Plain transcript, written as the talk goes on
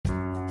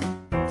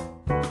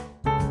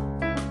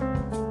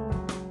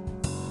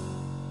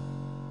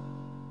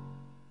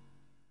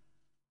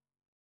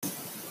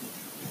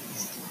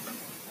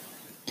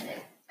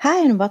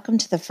Hi, and welcome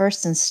to the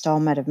first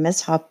installment of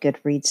Ms. Hopgood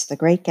Reads The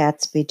Great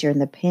Gatsby during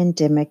the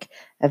pandemic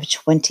of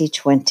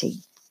 2020.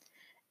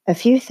 A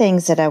few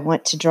things that I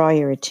want to draw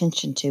your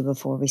attention to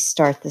before we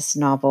start this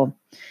novel.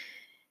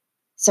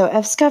 So,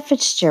 F. Scott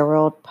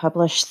Fitzgerald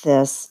published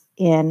this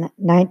in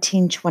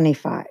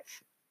 1925.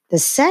 The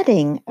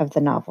setting of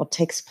the novel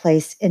takes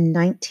place in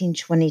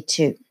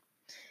 1922.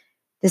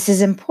 This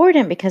is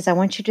important because I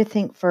want you to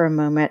think for a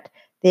moment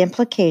the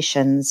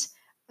implications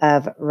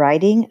of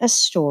writing a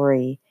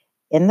story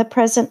in the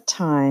present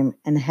time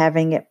and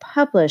having it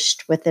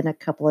published within a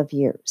couple of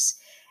years.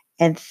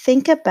 And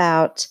think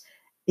about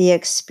the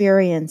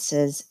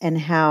experiences and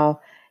how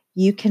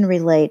you can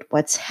relate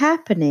what's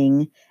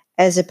happening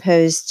as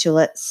opposed to,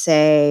 let's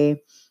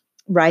say,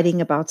 writing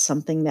about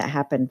something that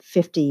happened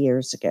 50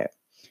 years ago.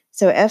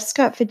 So F.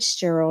 Scott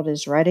Fitzgerald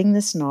is writing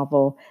this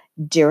novel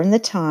during the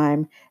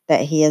time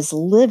that he is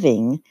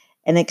living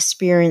and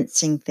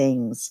experiencing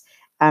things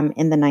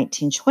in the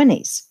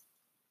 1920s.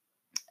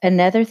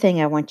 Another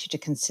thing I want you to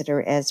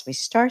consider as we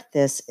start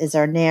this is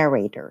our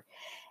narrator.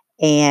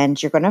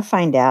 And you're going to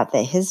find out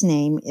that his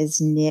name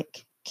is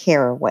Nick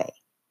Carraway.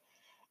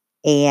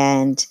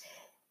 And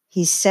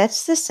he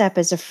sets this up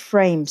as a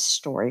frame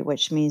story,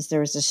 which means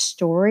there's a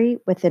story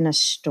within a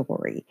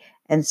story.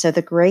 And so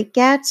The Great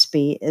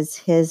Gatsby is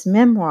his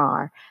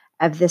memoir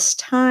of this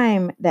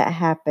time that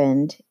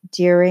happened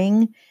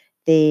during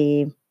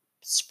the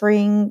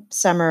spring,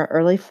 summer,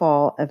 early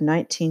fall of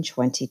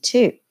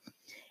 1922.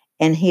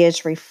 And he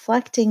is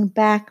reflecting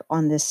back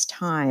on this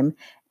time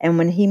and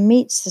when he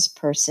meets this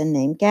person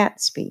named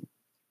Gatsby.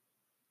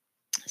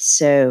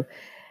 So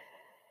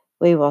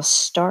we will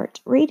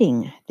start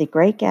reading The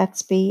Great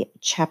Gatsby,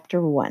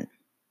 Chapter 1.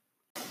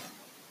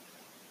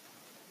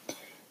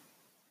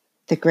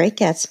 The Great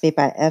Gatsby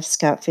by F.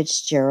 Scott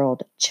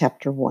Fitzgerald,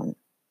 Chapter 1.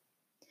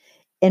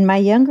 In my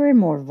younger and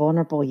more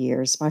vulnerable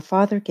years, my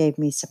father gave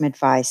me some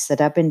advice that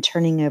I've been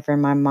turning over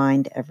in my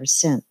mind ever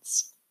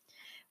since.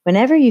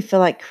 Whenever you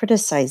feel like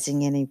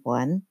criticizing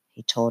anyone,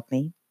 he told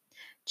me,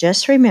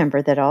 just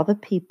remember that all the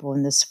people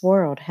in this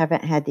world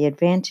haven't had the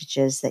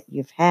advantages that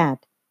you've had.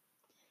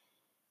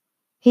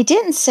 He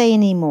didn't say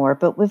any more,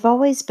 but we've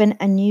always been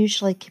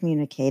unusually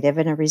communicative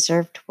in a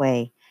reserved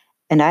way,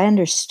 and I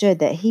understood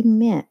that he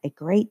meant a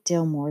great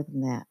deal more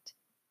than that.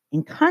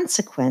 In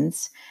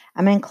consequence,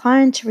 I'm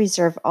inclined to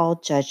reserve all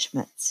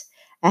judgments,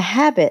 a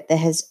habit that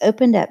has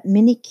opened up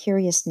many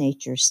curious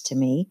natures to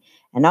me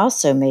and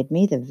also made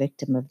me the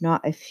victim of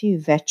not a few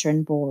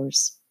veteran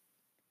bores.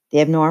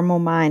 The abnormal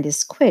mind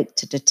is quick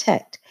to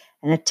detect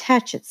and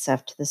attach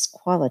itself to this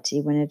quality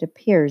when it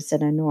appears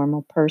in a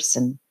normal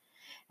person.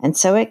 And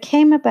so it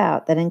came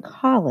about that in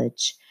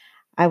college,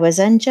 I was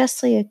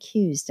unjustly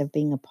accused of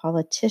being a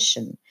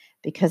politician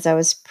because I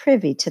was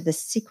privy to the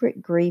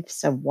secret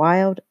griefs of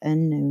wild,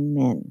 unknown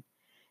men.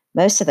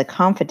 Most of the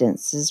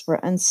confidences were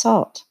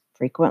unsought.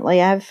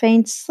 Frequently, I have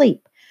feigned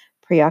sleep,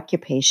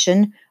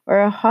 preoccupation, or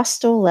a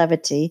hostile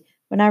levity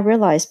when I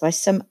realized by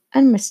some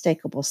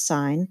unmistakable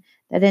sign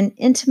that an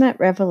intimate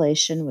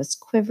revelation was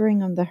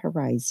quivering on the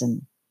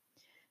horizon.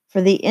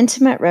 For the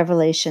intimate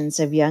revelations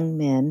of young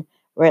men,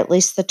 or at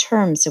least the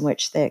terms in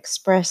which they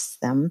express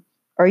them,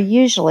 are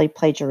usually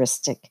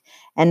plagiaristic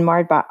and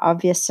marred by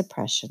obvious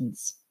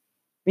suppressions.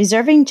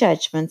 Reserving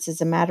judgments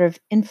is a matter of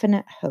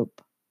infinite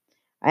hope.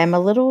 I am a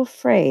little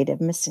afraid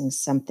of missing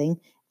something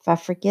if I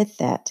forget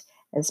that,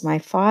 as my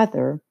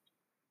father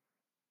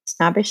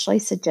snobbishly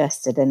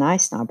suggested and I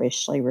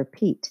snobbishly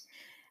repeat,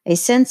 a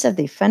sense of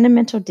the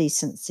fundamental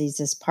decencies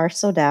is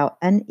parceled out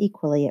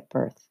unequally at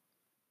birth.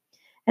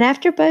 And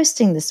after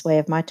boasting this way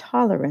of my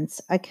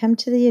tolerance, I come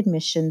to the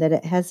admission that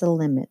it has a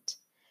limit.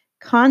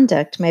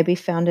 Conduct may be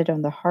founded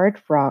on the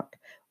hard rock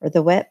or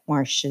the wet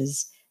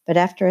marshes, but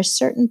after a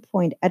certain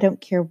point, I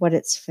don't care what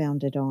it's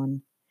founded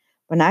on.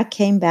 When I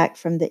came back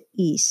from the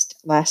East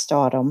last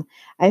autumn,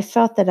 I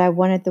felt that I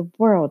wanted the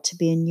world to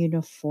be in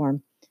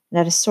uniform and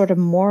at a sort of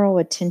moral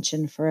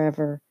attention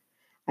forever.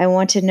 I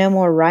wanted no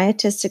more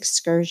riotous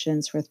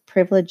excursions with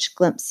privileged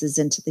glimpses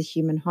into the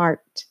human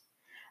heart.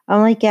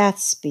 Only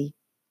Gatsby,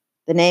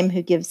 the man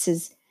who gives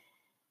his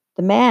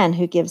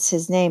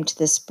name to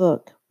this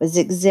book, was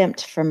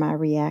exempt from my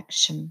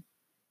reaction.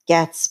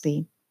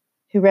 Gatsby,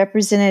 who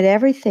represented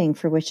everything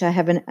for which I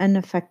have an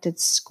unaffected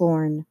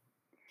scorn.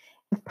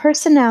 If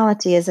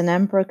personality is an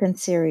unbroken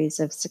series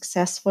of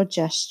successful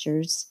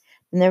gestures,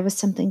 then there was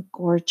something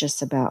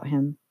gorgeous about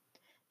him,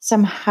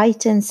 some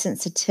heightened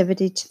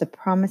sensitivity to the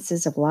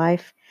promises of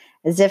life,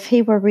 as if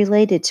he were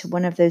related to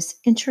one of those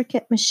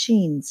intricate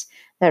machines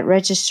that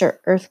register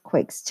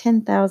earthquakes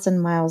 10,000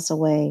 miles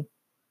away.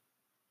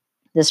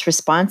 This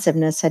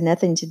responsiveness had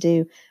nothing to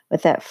do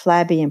with that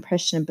flabby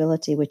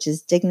impressionability which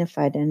is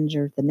dignified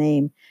under the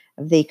name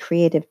of the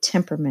creative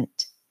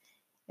temperament.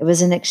 It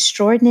was an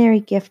extraordinary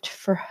gift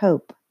for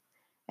hope,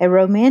 a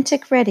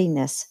romantic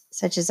readiness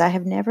such as I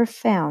have never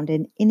found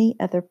in any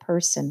other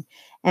person,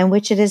 and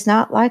which it is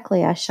not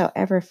likely I shall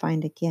ever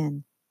find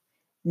again.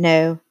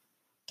 No,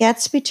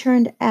 Gatsby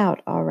turned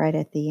out all right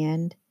at the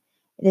end.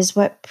 It is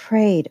what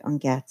preyed on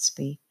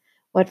Gatsby,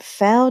 What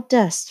foul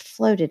dust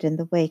floated in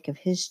the wake of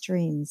his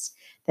dreams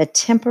that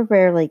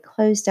temporarily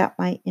closed out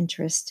my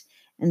interest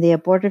in the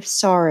abortive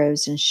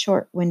sorrows and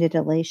short-winded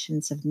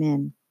elations of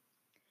men?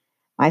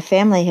 My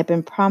family had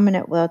been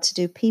prominent,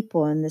 well-to-do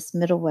people in this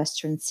Middle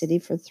Western city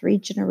for 3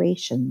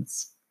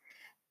 generations.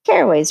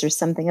 Carraways are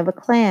something of a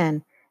clan,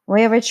 and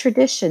we have a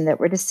tradition that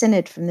we're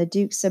descended from the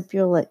Dukes of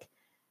Bulick,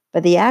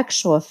 but the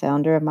actual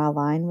founder of my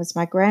line was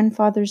my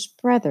grandfather's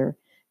brother,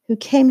 who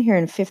came here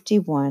in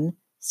 51,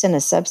 sent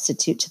a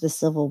substitute to the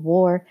Civil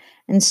War,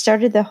 and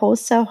started the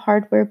wholesale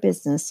hardware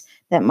business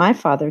that my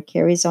father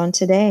carries on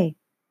today.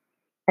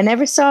 I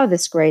never saw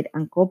this great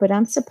uncle, but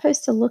I'm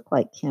supposed to look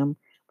like him,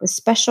 with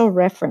special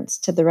reference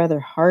to the rather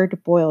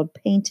hard-boiled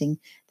painting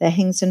that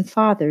hangs in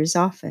Father's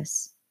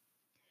office.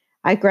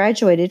 I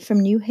graduated from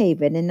New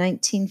Haven in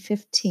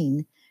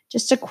 1915,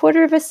 just a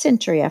quarter of a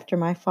century after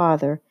my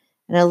father,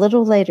 and a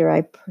little later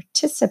I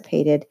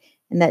participated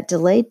in that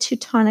delayed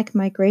Teutonic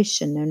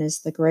migration known as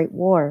the Great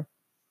War.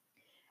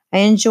 I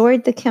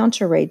enjoyed the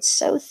counter raid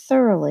so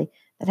thoroughly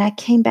that I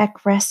came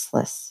back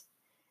restless.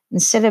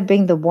 Instead of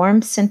being the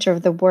warm center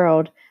of the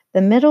world,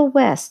 the Middle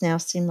West now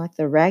seemed like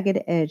the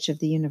ragged edge of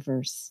the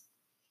universe.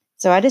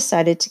 So I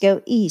decided to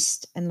go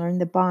east and learn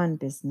the bond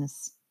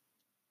business.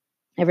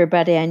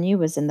 Everybody I knew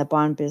was in the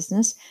bond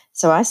business,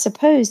 so I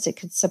supposed it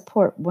could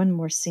support one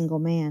more single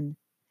man.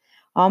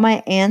 All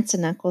my aunts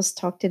and uncles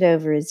talked it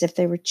over as if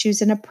they were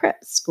choosing a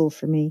prep school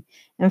for me,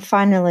 and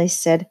finally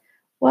said,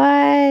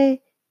 "Why,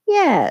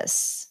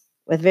 yes,"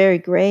 with very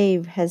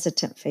grave,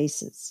 hesitant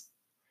faces.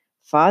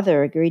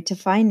 Father agreed to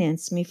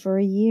finance me for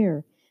a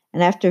year,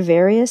 and after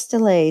various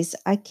delays,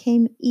 I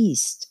came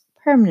east,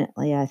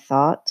 permanently, I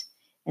thought,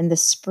 in the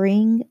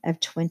spring of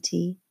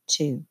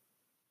 22.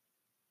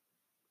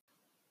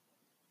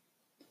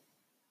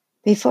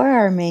 Before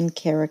our main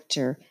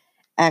character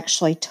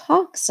actually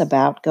talks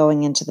about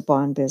going into the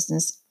bond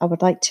business, I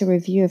would like to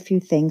review a few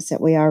things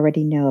that we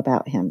already know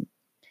about him.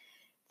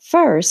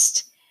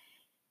 First,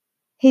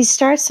 he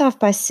starts off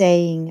by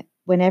saying,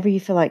 whenever you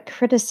feel like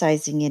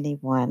criticizing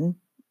anyone,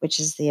 which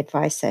is the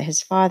advice that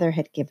his father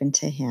had given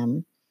to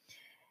him,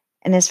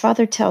 and his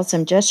father tells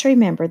him, just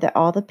remember that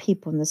all the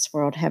people in this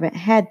world haven't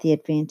had the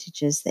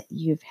advantages that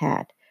you've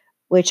had,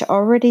 which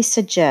already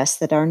suggests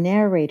that our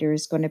narrator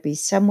is going to be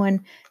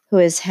someone who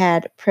has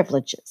had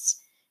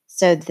privileges.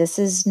 So this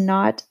is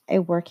not a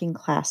working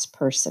class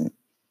person.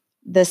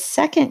 The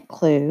second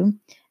clue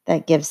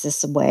that gives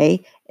this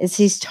away is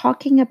he's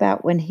talking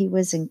about when he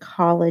was in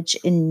college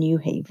in New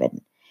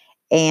Haven.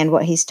 And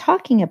what he's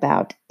talking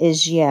about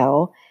is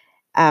Yale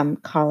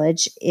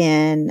College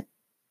in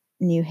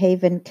New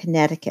Haven,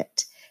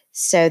 Connecticut.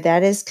 So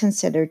that is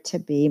considered to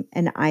be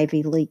an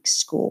Ivy League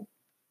school.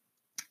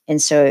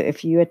 And so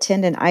if you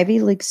attend an Ivy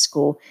League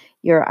school,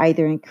 you're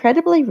either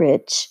incredibly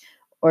rich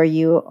or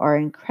you are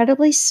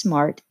incredibly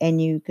smart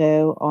and you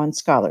go on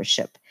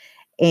scholarship.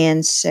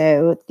 And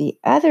so the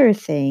other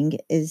thing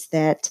is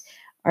that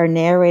our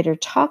narrator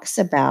talks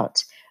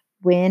about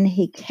when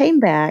he came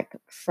back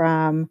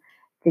from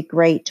the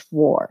Great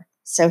War.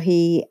 So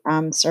he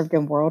served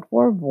in World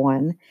War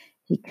I.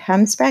 He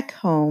comes back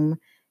home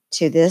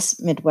to this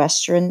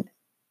Midwestern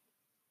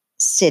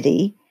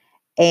city,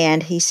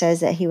 and he says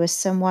that he was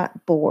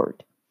somewhat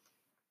bored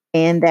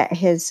and that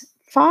his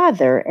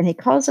father, and he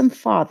calls him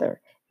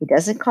father, he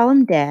doesn't call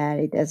him dad,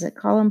 he doesn't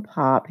call him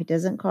pop, he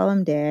doesn't call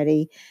him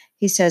daddy,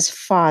 he says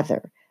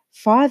father.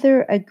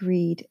 Father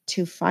agreed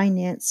to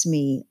finance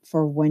me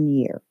for 1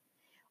 year,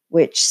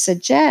 which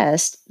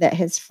suggests that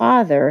his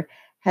father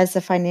has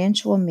the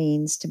financial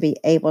means to be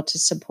able to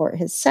support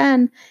his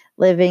son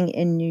living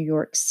in New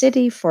York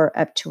City for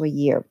up to a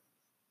year.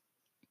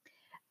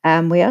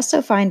 We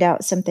also find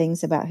out some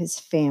things about his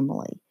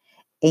family.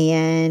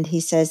 And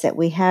he says that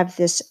we have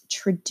this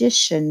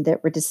tradition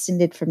that we're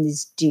descended from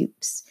these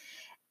dukes.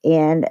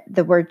 And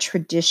the word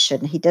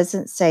tradition, he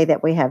doesn't say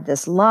that we have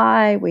this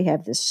lie, we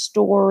have this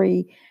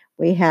story,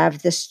 we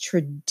have this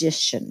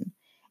tradition.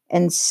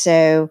 And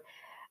so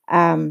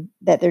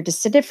that they're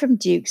descended from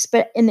dukes.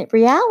 But in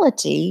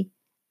reality,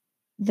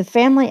 the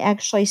family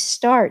actually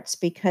starts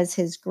because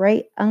his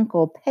great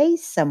uncle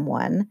pays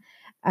someone.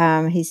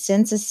 He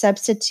sends a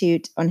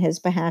substitute on his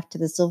behalf to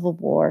the Civil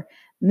War,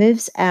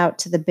 moves out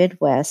to the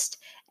Midwest,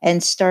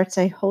 and starts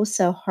a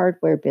wholesale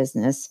hardware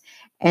business.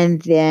 And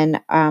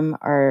then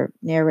our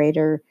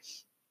narrator,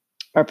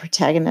 our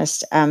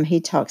protagonist, he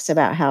talks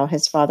about how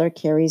his father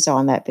carries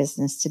on that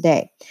business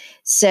today.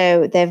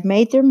 So they've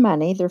made their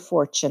money, their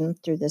fortune,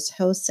 through this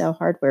wholesale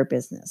hardware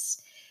business.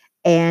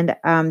 And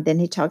then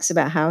he talks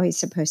about how he's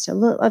supposed to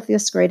look like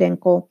this great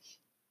uncle.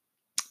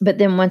 But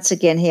then once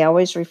again, he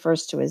always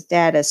refers to his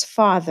dad as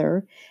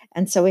father.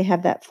 And so we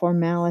have that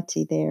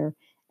formality there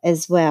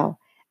as well.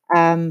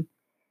 Um,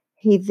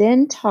 he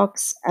then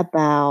talks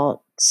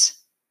about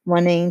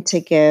wanting to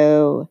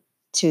go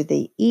to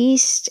the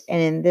East.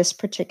 And in this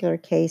particular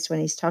case, when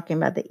he's talking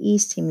about the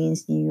East, he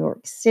means New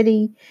York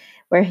City,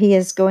 where he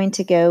is going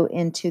to go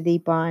into the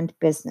bond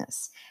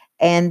business.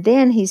 And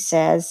then he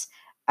says,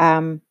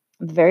 the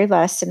very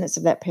last sentence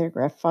of that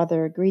paragraph,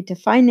 Father agreed to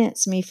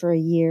finance me for a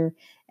year,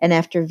 and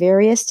after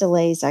various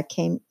delays, I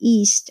came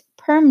east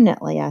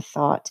permanently, I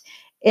thought,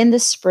 in the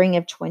spring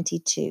of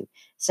 22.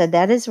 So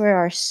that is where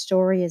our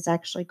story is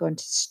actually going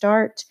to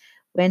start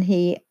when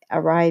he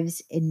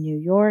arrives in New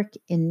York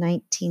in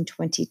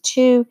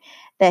 1922,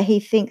 that he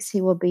thinks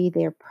he will be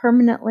there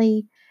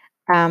permanently.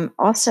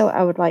 Also,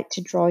 I would like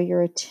to draw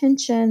your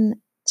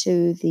attention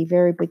to the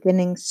very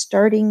beginning,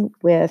 starting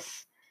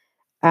with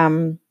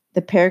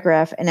the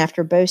paragraph, and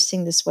after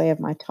boasting this way of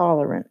my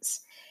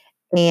tolerance.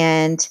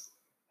 And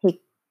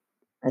he,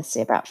 let's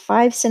see, about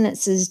 5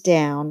 sentences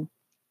down,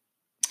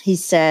 he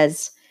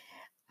says,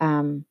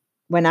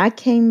 when I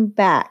came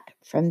back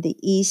from the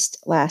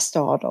East last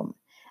autumn,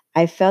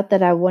 I felt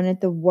that I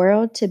wanted the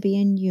world to be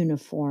in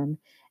uniform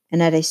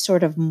and at a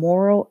sort of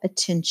moral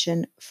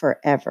attention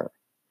forever.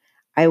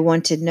 I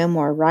wanted no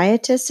more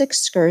riotous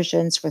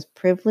excursions with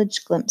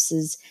privileged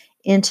glimpses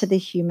into the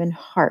human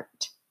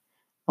heart.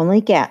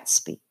 Only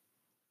Gatsby,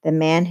 the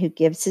man who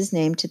gives his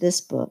name to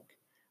this book,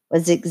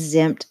 was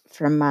exempt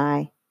from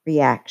my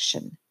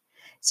reaction.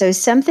 So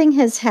something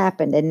has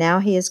happened, and now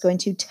he is going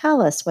to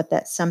tell us what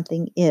that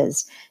something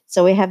is.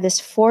 So we have this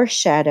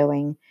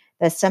foreshadowing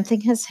that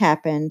something has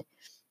happened,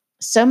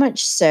 so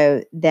much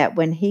so that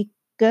when he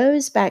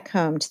goes back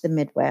home to the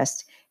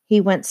Midwest, he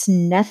wants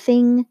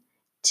nothing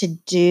to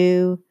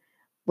do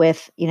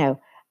with,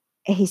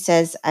 he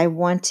says, I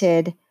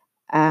wanted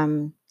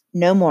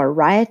no more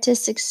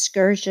riotous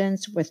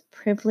excursions with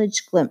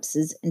privileged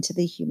glimpses into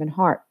the human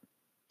heart.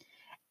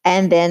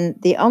 And then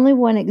the only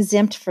one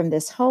exempt from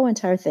this whole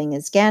entire thing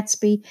is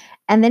Gatsby.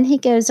 And then he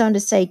goes on to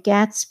say,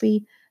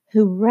 Gatsby,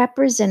 who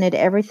represented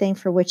everything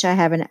for which I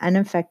have an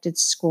unaffected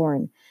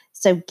scorn.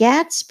 So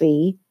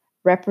Gatsby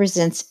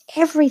represents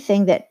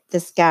everything that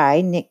this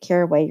guy, Nick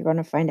Carraway, you're going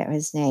to find out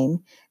his name,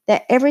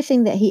 that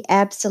everything that he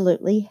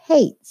absolutely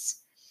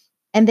hates.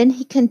 And then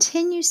he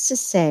continues to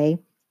say,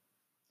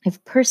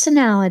 if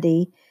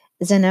personality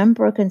is an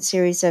unbroken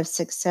series of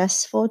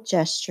successful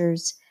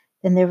gestures,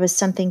 then there was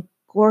something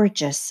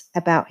gorgeous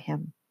about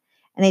him.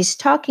 And he's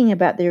talking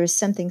about there is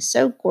something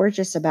so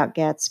gorgeous about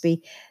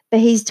Gatsby,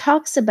 but he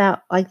talks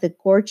about like the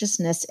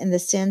gorgeousness in the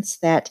sense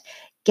that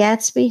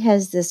Gatsby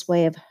has this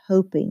way of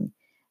hoping.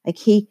 Like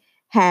he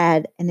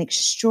had an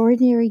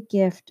extraordinary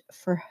gift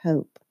for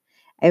hope,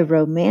 a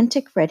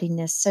romantic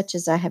readiness such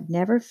as I have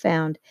never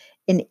found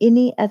in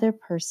any other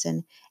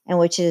person, and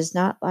which it is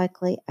not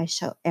likely I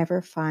shall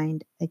ever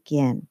find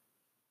again.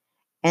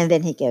 And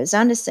then he goes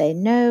on to say,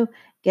 no,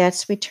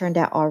 Gatsby turned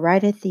out all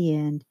right at the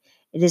end.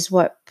 It is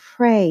what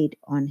preyed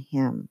on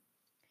him.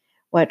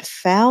 What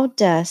foul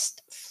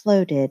dust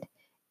floated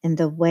in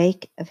the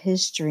wake of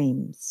his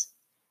dreams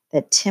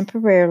that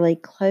temporarily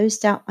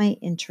closed out my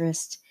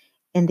interest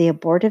in the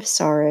abortive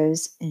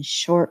sorrows and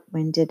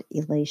short-winded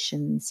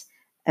elations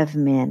of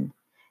men.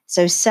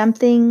 So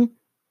something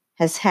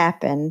has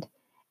happened,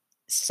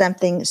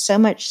 something so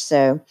much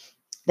so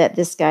that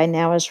this guy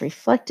now is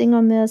reflecting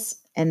on this,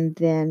 and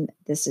then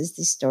this is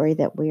the story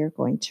that we are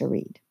going to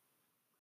read.